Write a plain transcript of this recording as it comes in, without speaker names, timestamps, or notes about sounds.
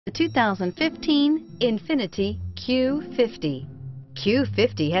The 2015 INFINITI Q50.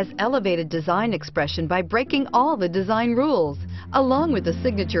 Q50 has elevated design expression by breaking all the design rules. Along with the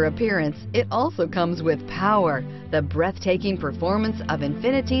signature appearance, it also comes with power. The breathtaking performance of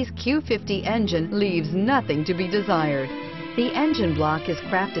INFINITI's Q50 engine leaves nothing to be desired. The engine block is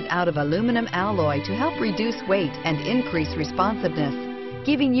crafted out of aluminum alloy to help reduce weight and increase responsiveness,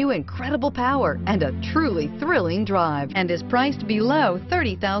 giving you incredible power and a truly thrilling drive, and is priced below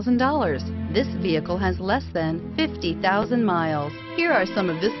 $30,000. This vehicle has less than 50,000 miles. Here are some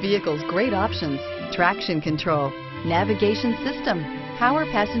of this vehicle's great options: traction control, navigation system, power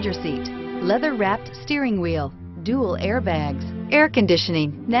passenger seat, leather-wrapped steering wheel, dual airbags, air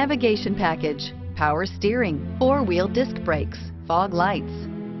conditioning, navigation package, power steering, four-wheel disc brakes, fog lights.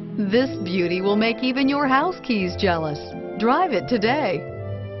 This beauty will make even your house keys jealous. Drive it today.